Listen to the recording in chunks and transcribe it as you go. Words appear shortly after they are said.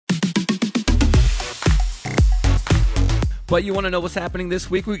But you want to know what's happening this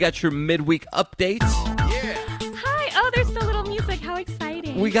week? We got your midweek update. Yeah. Hi. Oh, there's still little music. How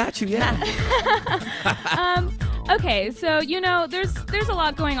exciting. We got you, yeah. Okay, so, there's a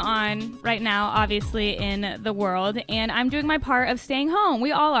lot going on right now, obviously, in the world, and I'm doing my part of staying home.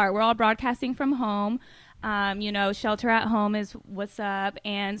 We all are. We're all broadcasting from home. Shelter at home is what's up.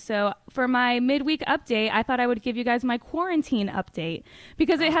 And so for my midweek update, I thought I would give you guys my quarantine update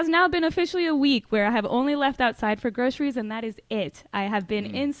because it has now been officially a week where I have only left outside for groceries, and that is it. I have been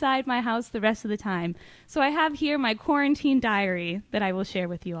inside my house the rest of the time. So I have here my quarantine diary that I will share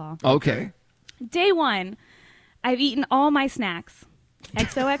with you all. Okay. Day 1, I've eaten all my snacks.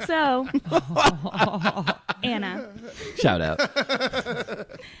 XOXO. Anna. Shout out.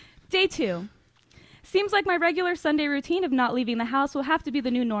 Day 2. Seems like my regular Sunday routine of not leaving the house will have to be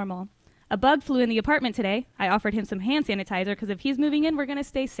the new normal. A bug flew in the apartment today. I offered him some hand sanitizer because if he's moving in, we're going to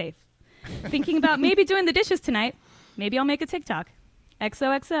stay safe. Thinking about maybe doing the dishes tonight. Maybe I'll make a TikTok.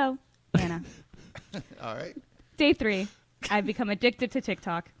 XOXO. Anna. All right. Day 3. I've become addicted to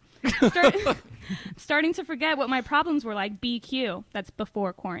TikTok. Starting to forget what my problems were like BQ. That's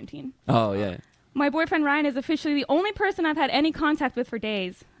before quarantine. Oh, yeah. My boyfriend Ryan is officially the only person I've had any contact with for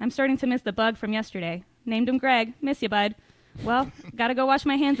days. I'm starting to miss the bug from yesterday. Named him Greg. Miss you, bud. Well, gotta go wash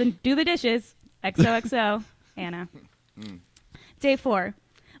my hands and do the dishes. XOXO. Anna. Day 4.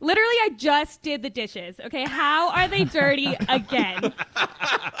 Literally, I just did the dishes. Okay, how are they dirty again?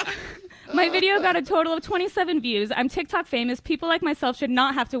 My video got a total of 27 views. I'm TikTok famous. People like myself should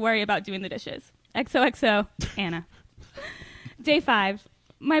not have to worry about doing the dishes. XOXO. Anna. Day 5.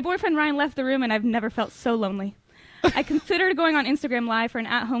 My boyfriend Ryan left the room and I've never felt so lonely. I considered going on Instagram Live for an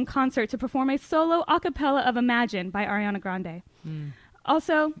at-home concert to perform a solo a cappella of Imagine by Ariana Grande.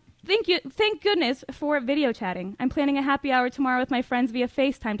 Also, thank goodness for video chatting. I'm planning a happy hour tomorrow with my friends via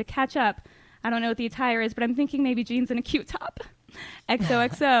FaceTime to catch up. I don't know what the attire is, but I'm thinking maybe jeans and a cute top.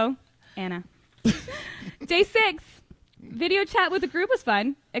 XOXO. Anna. Day 6. Video chat with the group was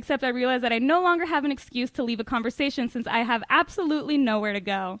fun, except I realized that I no longer have an excuse to leave a conversation since I have absolutely nowhere to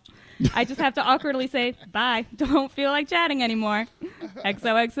go. I just have to awkwardly say, bye, don't feel like chatting anymore.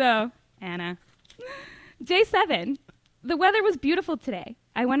 XOXO. Anna. Day 7. The weather was beautiful today.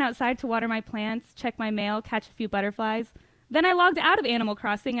 I went outside to water my plants, check my mail, catch a few butterflies. Then I logged out of Animal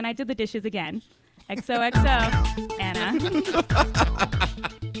Crossing and I did the dishes again. XOXO. Anna.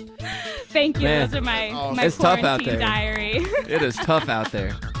 Thank you. Man. Those are my It's tough out quarantine there. diary. It is tough out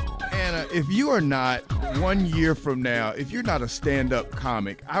there. Anna, if you are not 1 year from now, if you're not a stand-up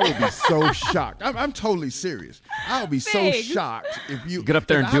comic, I would be so shocked. I'm totally serious. I would be so Thanks. shocked if you Get up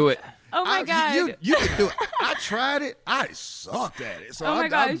there and do it. Oh my God. You can do it. I tried it. I sucked at it. So Oh my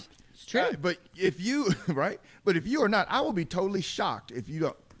gosh. It's true. But if you right, but if you are not, I will be totally shocked if you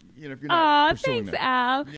don't. If you're not Aw, pursuing thanks, that. Al.